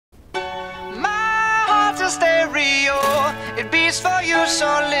stereo, it beats for you, so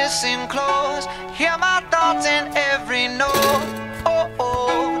listen close. Hear my thoughts in every note.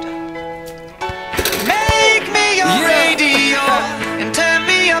 Make me your radio and turn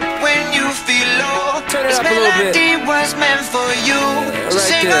me up when you feel low. This melody was meant for you, so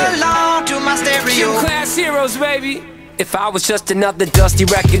sing along to my stereo. Class heroes, baby. If I was just another dusty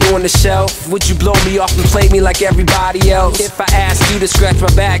record on the shelf, would you blow me off and play me like everybody else? If I asked you to scratch my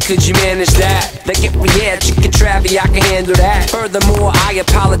back, could you manage that? Like if we had Chicken Travie, I can handle that. Furthermore, I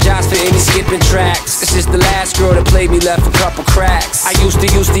apologize for any skipping tracks. This is the last girl that played me, left a couple cracks. I used to,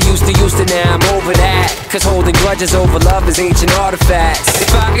 now I'm over that. Cause holding grudges over love is ancient artifacts.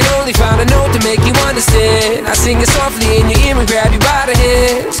 If I could only find a note to make you understand, I sing it softly in your ear and grab you by the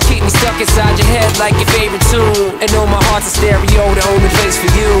hands. Keep me stuck inside your head like your favorite tune, and know my heart's a stereo, the only place for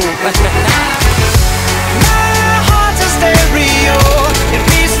you. My heart's a stereo, it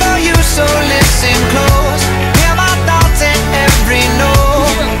beats for you, so listen close. Hear my thoughts in every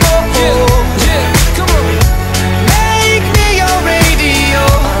note. Come on. Make me your radio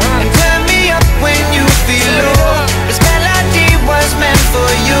and turn me up when you feel low. This melody was meant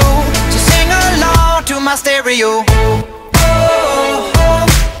for you, so sing along to my stereo.